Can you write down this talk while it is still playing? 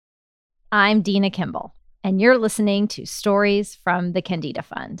I'm Dina Kimball, and you're listening to Stories from the Kendeda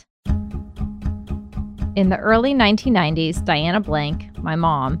Fund. In the early 1990s, Diana Blank, my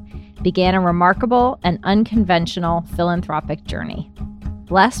mom, began a remarkable and unconventional philanthropic journey.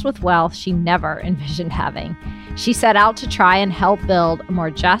 Blessed with wealth she never envisioned having, she set out to try and help build a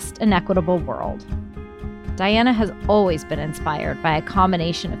more just and equitable world. Diana has always been inspired by a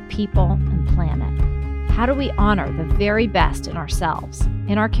combination of people and planet. How do we honor the very best in ourselves,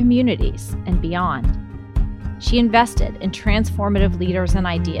 in our communities, and beyond? She invested in transformative leaders and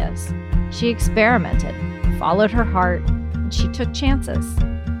ideas. She experimented, followed her heart, and she took chances.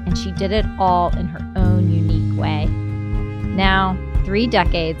 And she did it all in her own unique way. Now, 3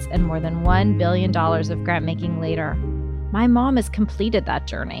 decades and more than $1 billion of grant-making later, my mom has completed that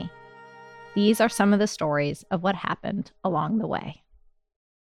journey. These are some of the stories of what happened along the way.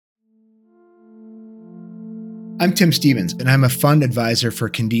 I'm Tim Stevens, and I'm a fund advisor for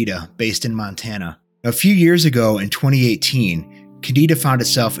Kendeda, based in Montana. A few years ago, in 2018, Kendeda found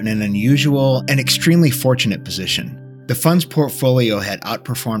itself in an unusual and extremely fortunate position. The fund's portfolio had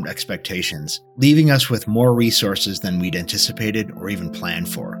outperformed expectations, leaving us with more resources than we'd anticipated or even planned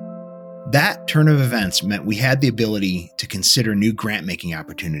for. That turn of events meant we had the ability to consider new grant-making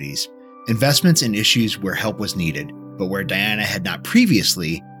opportunities, investments in issues where help was needed, but where Diana had not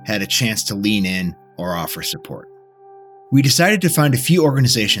previously had a chance to lean in or offer support. We decided to find a few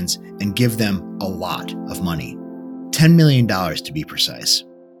organizations and give them a lot of money, $10 million to be precise.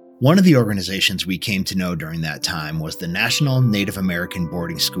 One of the organizations we came to know during that time was the National Native American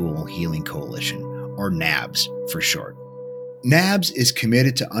Boarding School Healing Coalition, or NABS for short. NABS is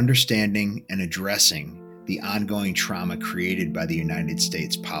committed to understanding and addressing the ongoing trauma created by the United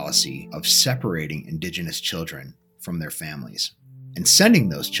States policy of separating Indigenous children from their families and sending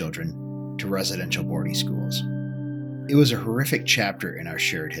those children to residential boarding schools. It was a horrific chapter in our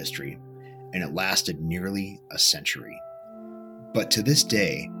shared history, and it lasted nearly a century. But to this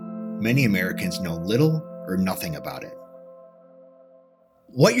day, many Americans know little or nothing about it.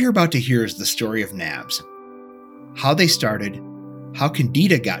 What you're about to hear is the story of NABS, how they started, how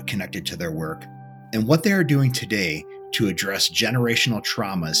Kendeda got connected to their work, and what they are doing today to address generational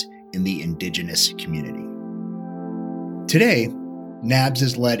traumas in the Indigenous community. Today, NABS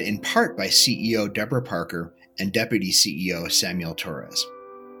is led in part by CEO Deborah Parker and Deputy CEO Samuel Torres.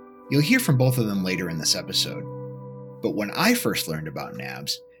 You'll hear from both of them later in this episode. But when I first learned about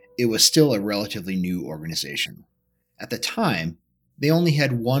NABS, it was still a relatively new organization. At the time, they only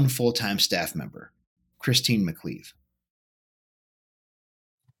had one full-time staff member, Christine McCleave.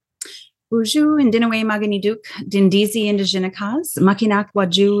 Uju and Dinawe Maganiduk, Dindizi and Dijinakas, Makinak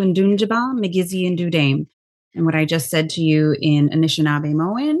Waju and Dunjaba, Megizi and Dudame. And what I just said to you in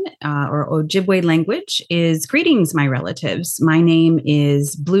Anishinaabe-Moan, or Ojibwe language, is greetings, my relatives. My name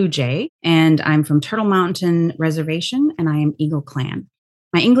is Blue Jay, and I'm from Turtle Mountain Reservation, and I am Eagle Clan.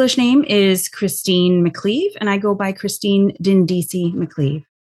 My English name is Christine McCleave, and I go by Christine Dindisi McCleave.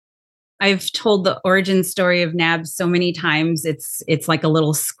 I've told the origin story of NABS so many times, it's like a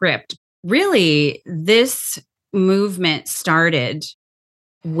little script. Really, this movement started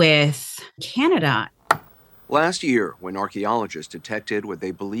with Canada. Last year, when archaeologists detected what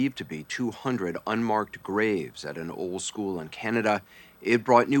they believed to be 200 unmarked graves at an old school in Canada, it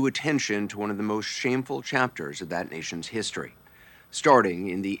brought new attention to one of the most shameful chapters of that nation's history. Starting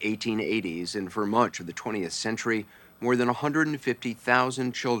in the 1880s and for much of the 20th century, more than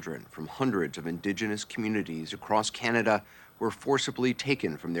 150,000 children from hundreds of Indigenous communities across Canada were forcibly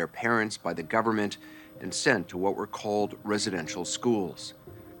taken from their parents by the government and sent to what were called residential schools.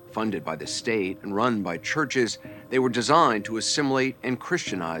 Funded by the state and run by churches, they were designed to assimilate and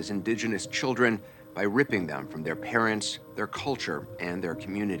Christianize Indigenous children by ripping them from their parents, their culture, and their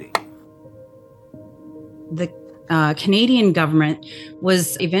community. The Canadian government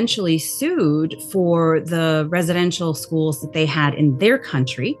was eventually sued for the residential schools that they had in their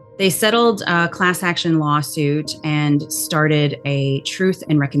country. They settled a class action lawsuit and started a Truth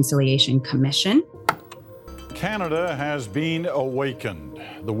and Reconciliation Commission. Canada has been awakened.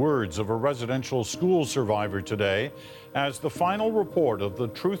 The words of a residential school survivor today as the final report of the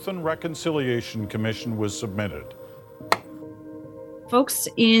Truth and Reconciliation Commission was submitted. Folks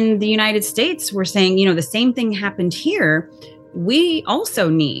in the United States were saying, the same thing happened here. We also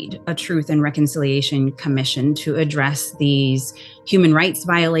need a Truth and Reconciliation Commission to address these human rights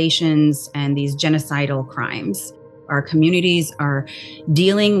violations and these genocidal crimes. Our communities are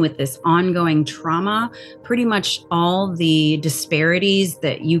dealing with this ongoing trauma. Pretty much all the disparities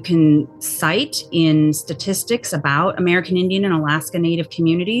that you can cite in statistics about American Indian and Alaska Native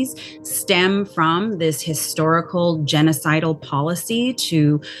communities stem from this historical genocidal policy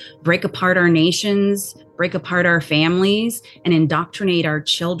to break apart our nations, break apart our families, and indoctrinate our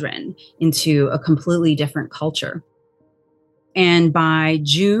children into a completely different culture. And by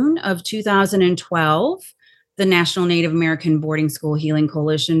June of 2012, the National Native American Boarding School Healing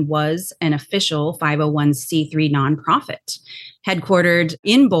Coalition was an official 501c3 nonprofit, headquartered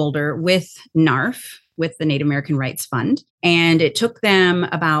in Boulder with NARF, with the Native American Rights Fund. And it took them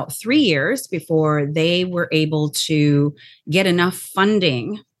about 3 years before they were able to get enough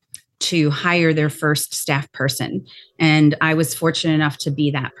funding to hire their first staff person. And I was fortunate enough to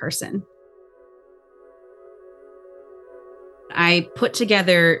be that person. I put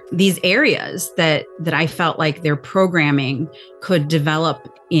together these areas that I felt like their programming could develop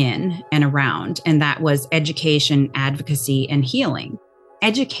in and around, and that was education, advocacy, and healing.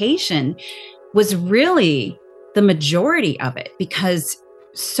 Education was really the majority of it because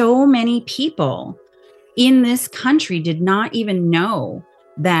so many people in this country did not even know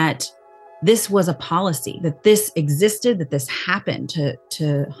that this was a policy, that this existed, that this happened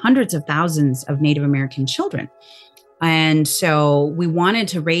to hundreds of thousands of Native American children. And so we wanted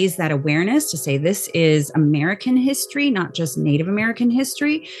to raise that awareness to say this is American history, not just Native American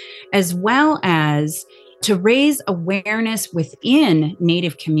history, as well as to raise awareness within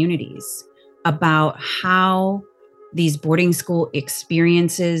Native communities about how these boarding school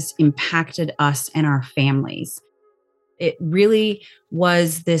experiences impacted us and our families. It really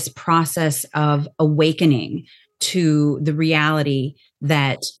was this process of awakening to the reality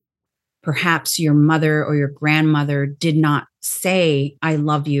that perhaps your mother or your grandmother did not say, I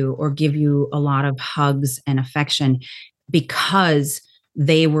love you, or give you a lot of hugs and affection because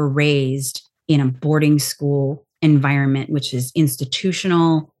they were raised in a boarding school environment, which is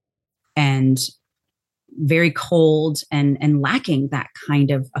institutional and very cold and lacking that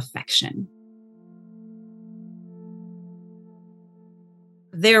kind of affection.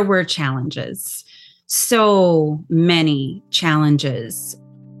 There were challenges, so many challenges.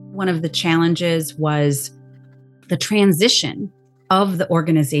 One of the challenges was the transition of the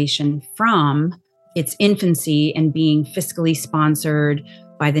organization from its infancy and being fiscally sponsored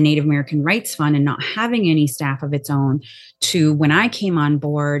by the Native American Rights Fund and not having any staff of its own to, when I came on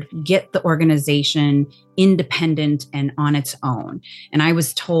board, get the organization independent and on its own. And I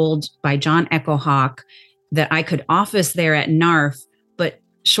was told by John Echohawk that I could office there at NARF, but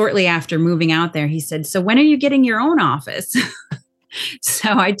shortly after moving out there, he said, so when are you getting your own office?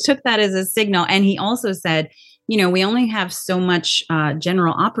 So I took that as a signal. And he also said, we only have so much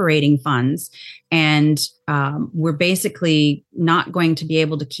general operating funds, and we're basically not going to be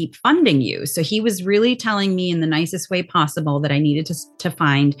able to keep funding you. So he was really telling me in the nicest way possible that I needed to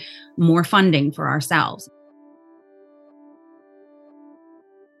find more funding for ourselves.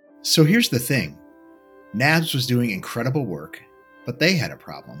 So here's the thing. NABS was doing incredible work, but they had a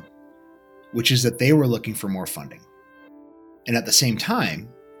problem, which is that they were looking for more funding. And at the same time,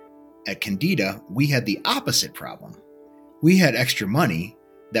 at Kendeda, we had the opposite problem. We had extra money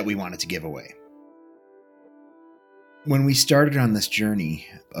that we wanted to give away. When we started on this journey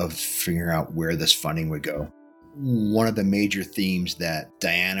of figuring out where this funding would go, one of the major themes that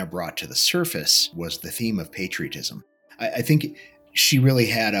Diana brought to the surface was the theme of patriotism. I think she really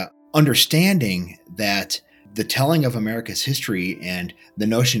had an understanding that the telling of America's history and the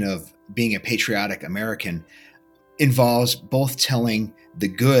notion of being a patriotic American involves both telling the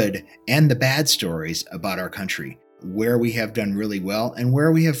good and the bad stories about our country, where we have done really well and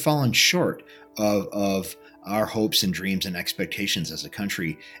where we have fallen short of our hopes and dreams and expectations as a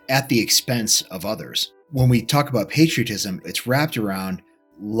country at the expense of others. When we talk about patriotism, it's wrapped around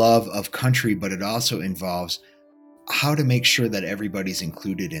love of country, but it also involves how to make sure that everybody's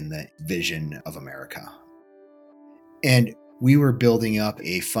included in the vision of America. And we were building up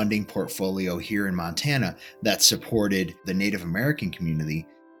a funding portfolio here in Montana that supported the Native American community.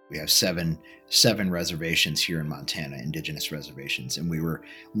 We have seven reservations here in Montana, indigenous reservations, and we were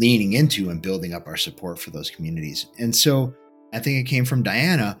leaning into and building up our support for those communities. And so I think it came from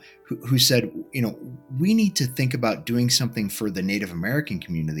Diana, who said, we need to think about doing something for the Native American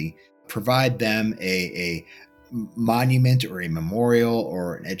community, provide them a monument or a memorial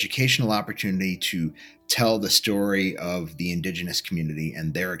or an educational opportunity to tell the story of the indigenous community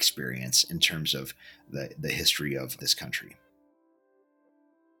and their experience in terms of the history of this country.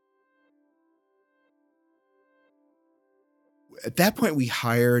 At that point, we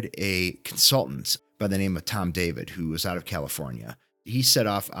hired a consultant by the name of Tom David, who was out of California. He set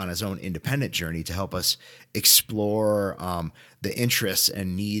off on his own independent journey to help us explore the interests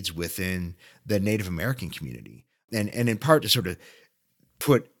and needs within the Native American community. And in part to sort of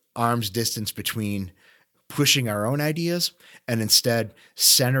put arm's distance between pushing our own ideas and instead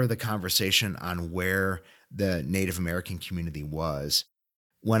center the conversation on where the Native American community was.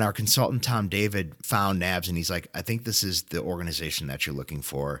 When our consultant, Tom David, found NABS, and he's like, I think this is the organization that you're looking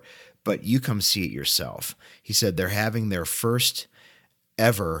for, but you come see it yourself. He said they're having their first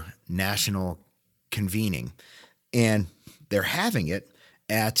ever national convening, and they're having it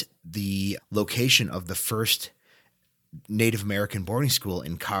at the location of the first Native American boarding school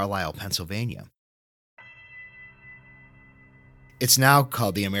in Carlisle, Pennsylvania. It's now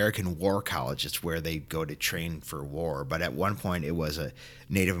called the American War College. It's where they go to train for war. But at one point, it was a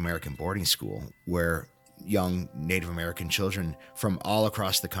Native American boarding school where young Native American children from all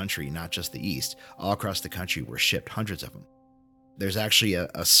across the country, not just the East, all across the country were shipped, hundreds of them. There's actually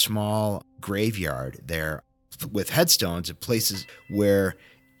a small graveyard there with headstones of places where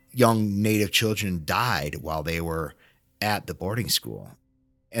young Native children died while they were at the boarding school.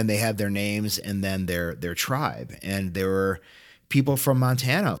 And they had their names and then their tribe. And there were people from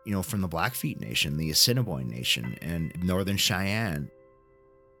Montana, from the Blackfeet Nation, the Assiniboine Nation, and Northern Cheyenne.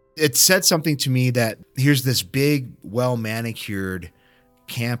 It said something to me that here's this big, well-manicured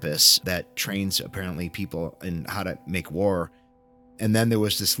campus that trains apparently people in how to make war. And then there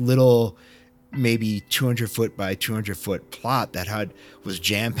was this little, maybe 200 foot by 200 foot plot that was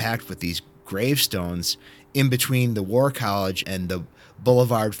jam-packed with these gravestones in between the War College and the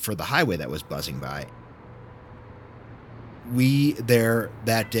boulevard for the highway that was buzzing by. We there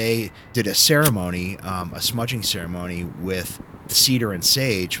that day did a ceremony, a smudging ceremony with cedar and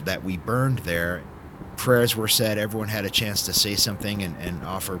sage that we burned there. Prayers were said. Everyone had a chance to say something and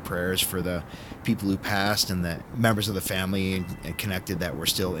offer prayers for the people who passed and the members of the family and connected that were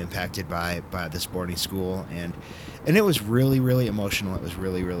still impacted by this boarding school. And it was really, really emotional. It was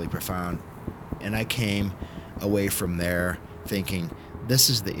really, really profound. And I came away from there thinking, this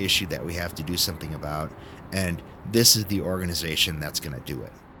is the issue that we have to do something about. And this is the organization that's going to do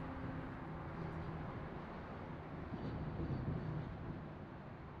it.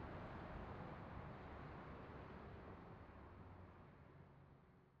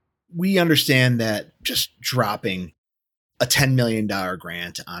 We understand that just dropping a $10 million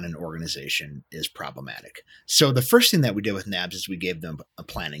grant on an organization is problematic. So the first thing that we did with NABS is we gave them a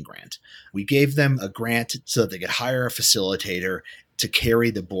planning grant. We gave them a grant so that they could hire a facilitator to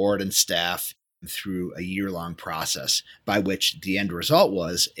carry the board and staff through a year-long process, by which the end result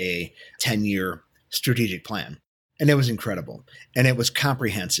was a 10-year strategic plan. And it was incredible. And it was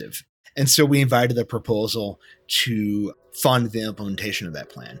comprehensive. And so we invited the proposal to fund the implementation of that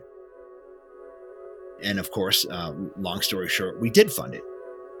plan. And of course, long story short, we did fund it.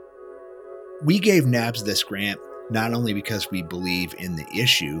 We gave NABS this grant not only because we believe in the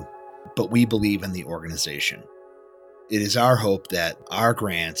issue, but we believe in the organization. It is our hope that our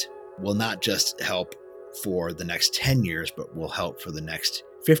grant will not just help for the next 10 years, but will help for the next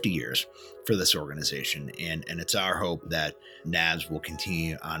 50 years for this organization. And it's our hope that NABS will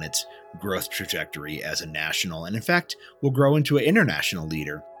continue on its growth trajectory as a national, and in fact, will grow into an international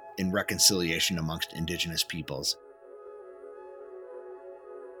leader in reconciliation amongst Indigenous peoples.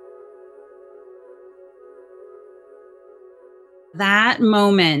 That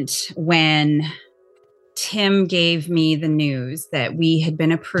moment when Tim gave me the news that we had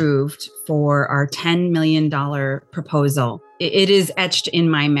been approved for our $10 million proposal, it is etched in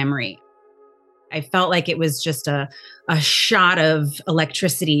my memory. I felt like it was just a shot of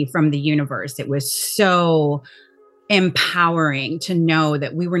electricity from the universe. It was so empowering to know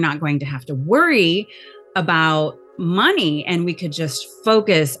that we were not going to have to worry about money and we could just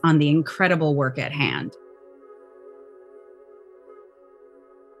focus on the incredible work at hand.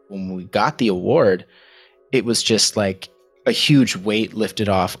 When we got the award, it was just like a huge weight lifted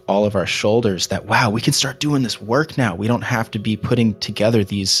off all of our shoulders that, wow, we can start doing this work now. We don't have to be putting together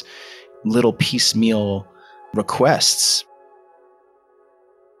these little piecemeal requests.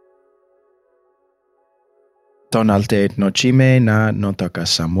 Tonalte nochime na notaka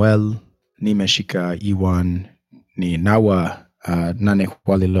Samuel, ni Mexica Iwan, ni Nawa,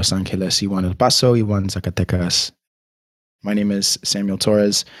 Nanehuali Los Angeles, Iwan El Paso, Iwan Zacatecas. My name is Samuel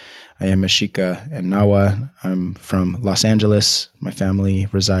Torres. I am Mexica and Nawa. I'm from Los Angeles. My family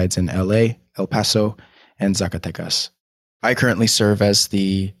resides in LA, El Paso, and Zacatecas. I currently serve as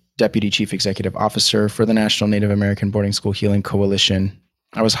the Deputy Chief Executive Officer for the National Native American Boarding School Healing Coalition.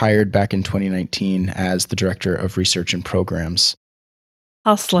 I was hired back in 2019 as the Director of Research and Programs.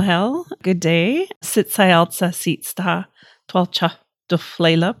 Haslahel, good day. Sitsayaltsa Sitsta Twalcha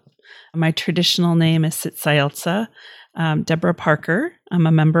Duflalep. My traditional name is Sitsayaltsa. Deborah Parker. I'm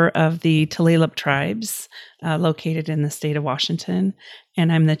a member of the Tulalip tribes located in the state of Washington,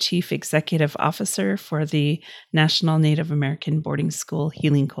 and I'm the Chief Executive Officer for the National Native American Boarding School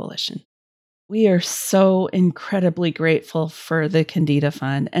Healing Coalition. We are so incredibly grateful for the Kendeda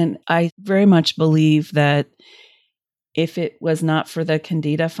Fund, and I very much believe that if it was not for the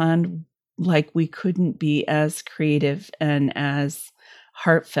Kendeda Fund, we couldn't be as creative and as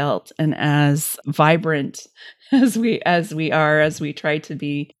heartfelt and as vibrant as we try to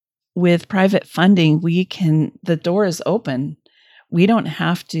be. With private funding, the door is open. We don't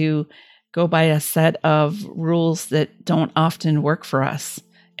have to go by a set of rules that don't often work for us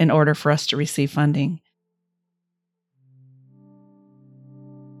in order for us to receive funding.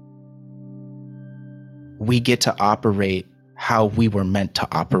 We get to operate how we were meant to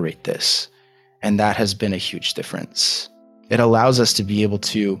operate this. And that has been a huge difference. It allows us to be able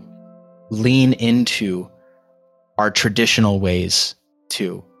to lean into our traditional ways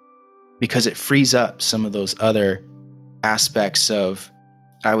too, because it frees up some of those other aspects of,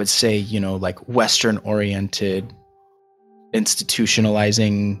 I would say, Western-oriented,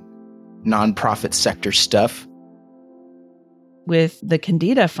 institutionalizing nonprofit sector stuff. With the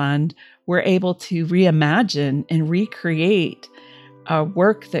Kendeda Fund, we're able to reimagine and recreate a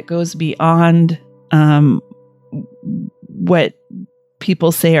work that goes beyond what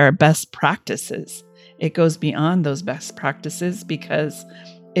people say are best practices. It goes beyond those best practices because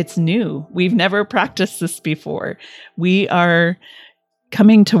it's new. We've never practiced this before. We are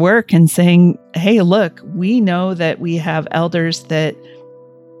coming to work and saying, hey, look, we know that we have elders that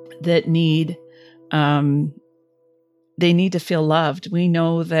need they need to feel loved. We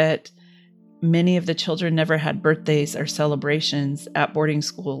know that many of the children never had birthdays or celebrations at boarding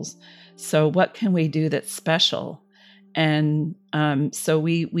schools. So what can we do that's special? And so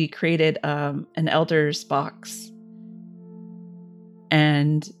we created an elders box.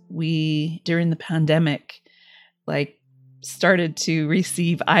 And we, during the pandemic, started to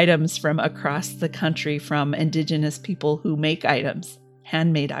receive items from across the country from Indigenous people who make items,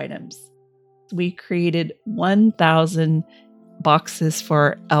 handmade items. We created 1,000 boxes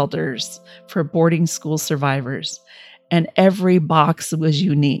for elders, for boarding school survivors, and every box was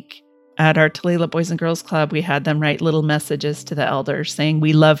unique. At our Tulalip Boys and Girls Club, we had them write little messages to the elders saying,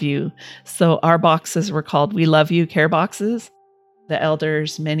 we love you. So our boxes were called We Love You Care Boxes. The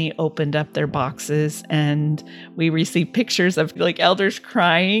elders, many opened up their boxes, and we received pictures of elders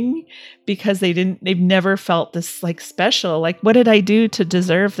crying because they've never felt this special. What did I do to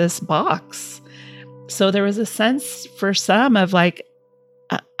deserve this box? So there was a sense for some of I'm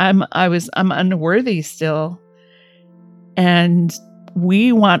unworthy still. And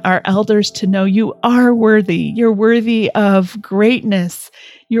we want our elders to know you are worthy. You're worthy of greatness.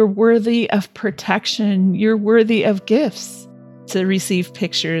 You're worthy of protection. You're worthy of gifts. To receive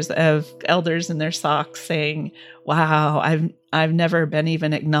pictures of elders in their socks saying, wow, I've never been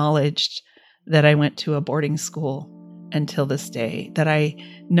even acknowledged that I went to a boarding school until this day, that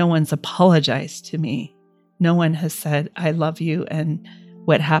no one's apologized to me. No one has said, I love you and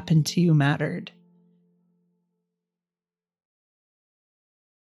what happened to you mattered.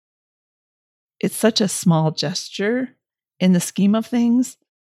 It's such a small gesture in the scheme of things,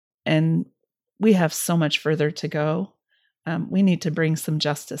 and we have so much further to go. We need to bring some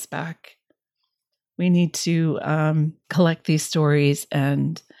justice back. We need to collect these stories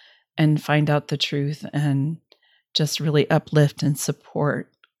and find out the truth and just really uplift and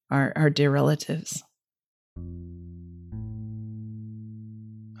support our dear relatives.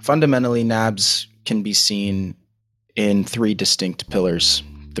 Fundamentally, NABS can be seen in three distinct pillars: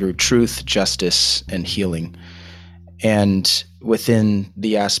 through truth, justice, and healing. And within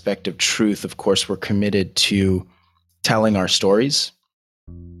the aspect of truth, of course, we're committed to telling our stories.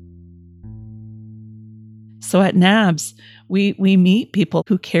 So at NABS, we meet people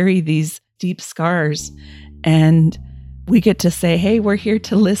who carry these deep scars, and we get to say, hey, we're here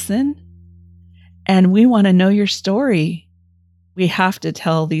to listen, and we want to know your story. We have to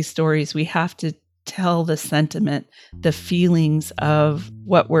tell these stories. We have to tell the sentiment, the feelings of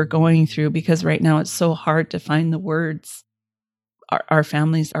what we're going through, because right now it's so hard to find the words. Our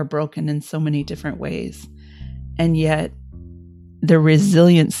families are broken in so many different ways. And yet the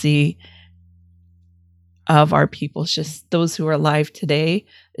resiliency of our people, just those who are alive today,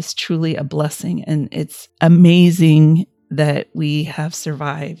 is truly a blessing. And it's amazing that we have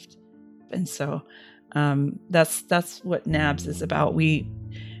survived. And so that's what NABS is about. We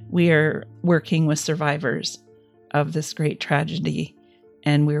are working with survivors of this great tragedy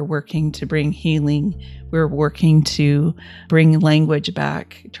And we're working to bring healing. We're working to bring language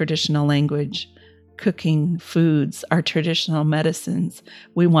back, traditional language, cooking foods, our traditional medicines.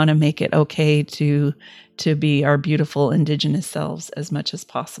 We want to make it okay to be our beautiful Indigenous selves as much as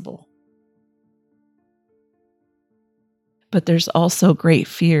possible. But there's also great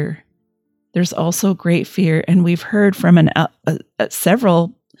fear. There's also great fear. And we've heard from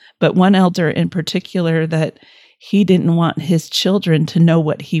several, but one elder in particular, that he didn't want his children to know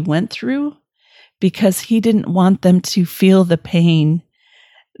what he went through because he didn't want them to feel the pain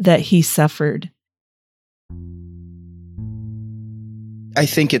that he suffered. I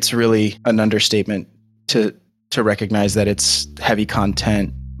think it's really an understatement to recognize that it's heavy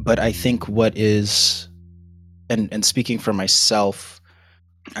content. But I think what is, and speaking for myself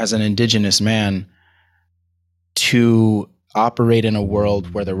as an Indigenous man, to operate in a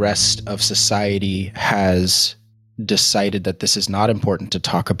world where the rest of society has decided that this is not important to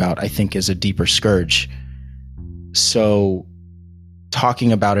talk about, I think is a deeper scourge. So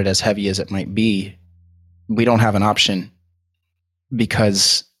talking about it as heavy as it might be, we don't have an option,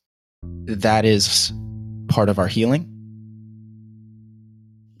 because that is part of our healing.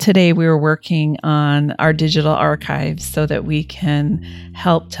 Today, we were working on our digital archives so that we can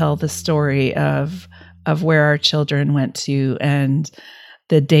help tell the story of where our children went to and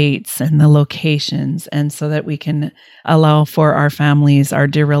the dates and the locations, and so that we can allow for our families, our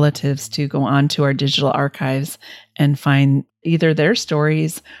dear relatives, to go on to our digital archives and find either their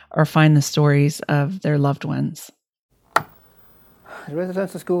stories or find the stories of their loved ones. The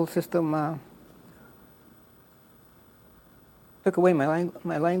residential school system took away my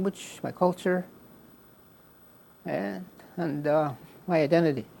language, my culture, and my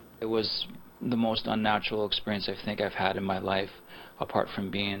identity. It was the most unnatural experience I think I've had in my life, apart from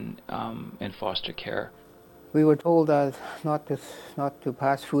being in foster care. We were told not to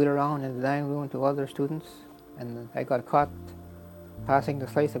pass food around in the dining room to other students, and I got caught passing the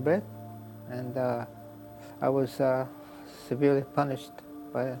slice of bread, and I was severely punished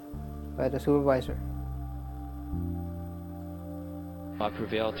by the supervisor. I've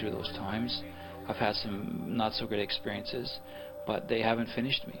prevailed through those times. I've had some not so great experiences, but they haven't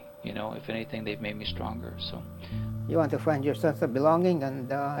finished me. You know, if anything, they've made me stronger. So, you want to find your sense of belonging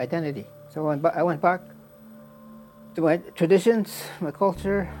and identity. So I went back to my traditions, my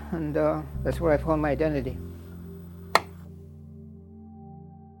culture, and that's where I found my identity.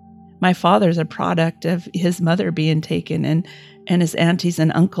 My father's a product of his mother being taken and his aunties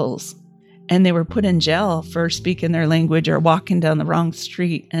and uncles. And they were put in jail for speaking their language or walking down the wrong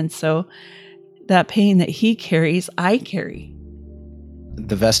street. And so that pain that he carries, I carry.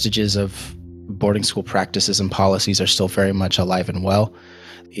 The vestiges of boarding school practices and policies are still very much alive and well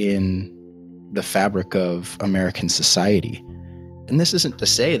in the fabric of American society. And this isn't to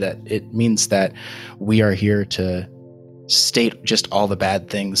say that it means that we are here to state just all the bad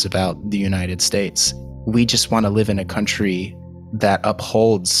things about the United States. We just want to live in a country that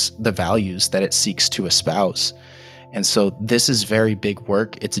upholds the values that it seeks to espouse. And so this is very big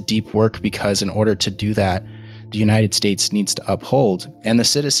work. It's deep work, because in order to do that, the United States needs to uphold, and the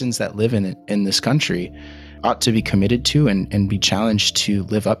citizens that live in this country ought to be committed to and be challenged to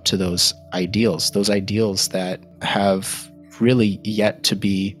live up to those ideals that have really yet to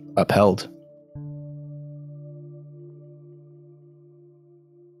be upheld.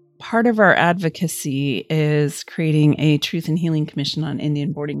 Part of our advocacy is creating a Truth and Healing Commission on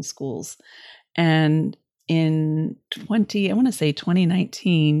Indian boarding schools. And in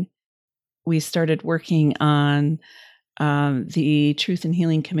 2019, we started working on the Truth and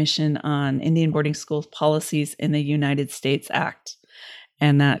Healing Commission on Indian boarding school policies in the United States Act.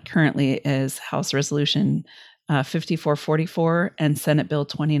 And that currently is House Resolution 5444 and Senate Bill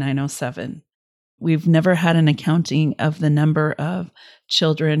 2907. We've never had an accounting of the number of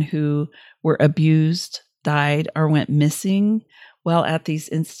children who were abused, died, or went missing while at these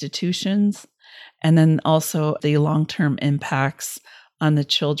institutions. And then also the long-term impacts on the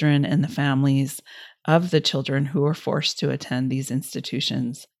children and the families of the children who were forced to attend these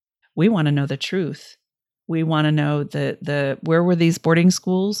institutions. We want to know the truth. We want to know where were these boarding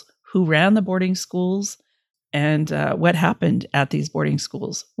schools, who ran the boarding schools, and what happened at these boarding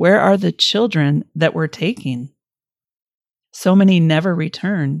schools. Where are the children that were taken? So many never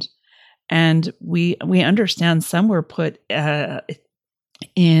returned. And we understand some were put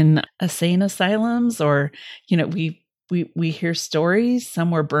in insane asylums, or, we hear stories.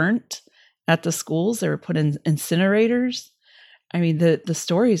 Some were burnt at the schools. They were put in incinerators. I mean, the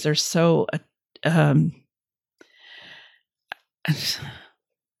stories are so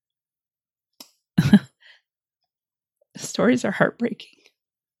stories are heartbreaking.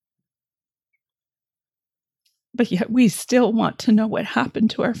 But yet we still want to know what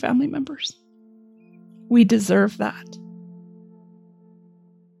happened to our family members. We deserve that.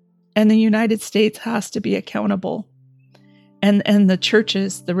 And the United States has to be accountable. And the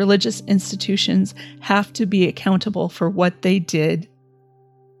churches, the religious institutions have to be accountable for what they did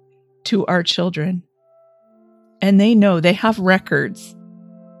to our children. And they know, they have records.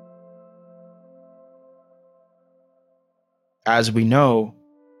 As we know,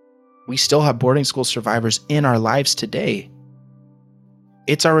 we still have boarding school survivors in our lives today.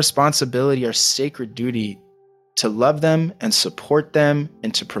 It's our responsibility, our sacred duty to love them and support them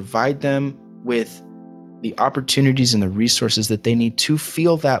and to provide them with the opportunities and the resources that they need to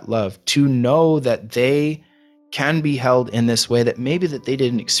feel that love, to know that they can be held in this way that maybe that they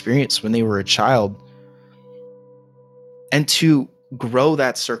didn't experience when they were a child, and to grow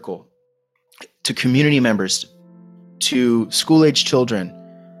that circle to community members, to school-age children,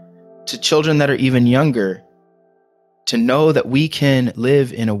 to children that are even younger, to know that we can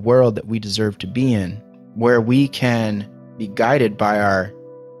live in a world that we deserve to be in, where we can be guided by our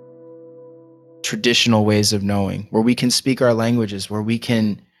traditional ways of knowing, where we can speak our languages, where we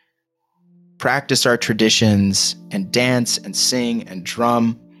can practice our traditions and dance and sing and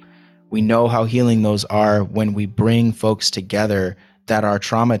drum. We know how healing those are when we bring folks together that are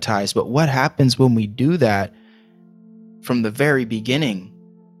traumatized. But what happens when we do that from the very beginning,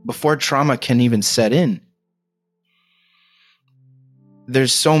 before trauma can even set in?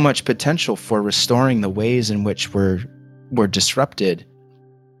 There's so much potential for restoring the ways in which we're disrupted.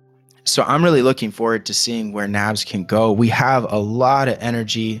 So I'm really looking forward to seeing where NABS can go. We have a lot of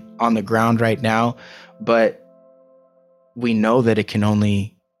energy on the ground right now, but we know that it can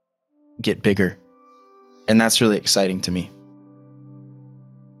only get bigger. And that's really exciting to me.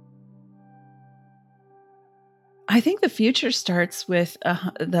 I think the future starts with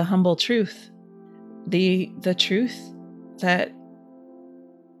the humble truth, the truth that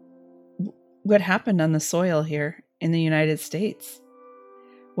what happened on the soil here in the United States,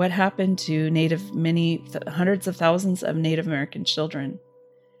 what happened to hundreds of thousands of Native American children.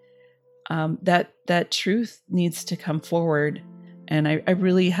 That truth needs to come forward, and I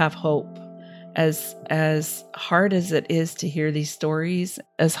really have hope. As hard as it is to hear these stories,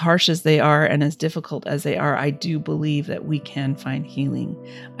 as harsh as they are and as difficult as they are, I do believe that we can find healing.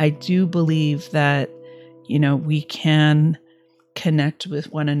 I do believe that, we can connect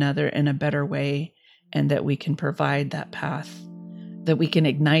with one another in a better way, and that we can provide that path, that we can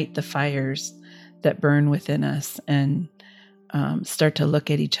ignite the fires that burn within us and start to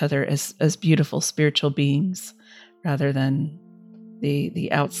look at each other as beautiful spiritual beings rather than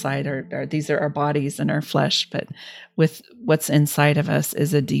the outside, or these are our bodies and our flesh, but with what's inside of us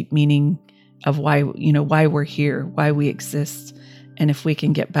is a deep meaning of why we're here, why we exist. And if we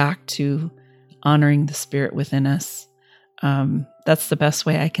can get back to honoring the spirit within us, that's the best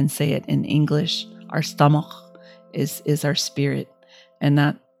way I can say it in English. Our stomach is our spirit, and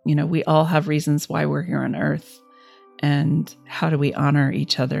that, we all have reasons why we're here on earth. And how do we honor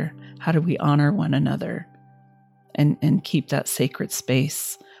each other? How do we honor one another? And keep that sacred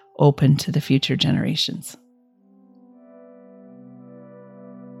space open to the future generations.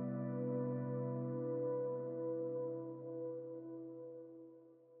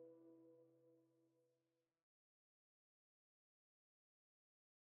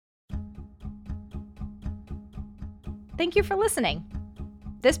 Thank you for listening.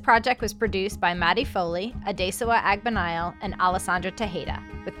 This project was produced by Maddie Foley, Adesuwa Agbanile, and Alessandra Tejeda,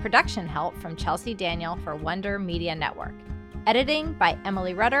 with production help from Chelsea Daniel for Wonder Media Network. Editing by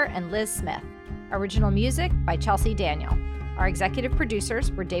Emily Rudder and Liz Smith. Original music by Chelsea Daniel. Our executive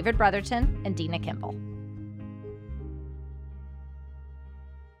producers were David Brotherton and Dina Kimball.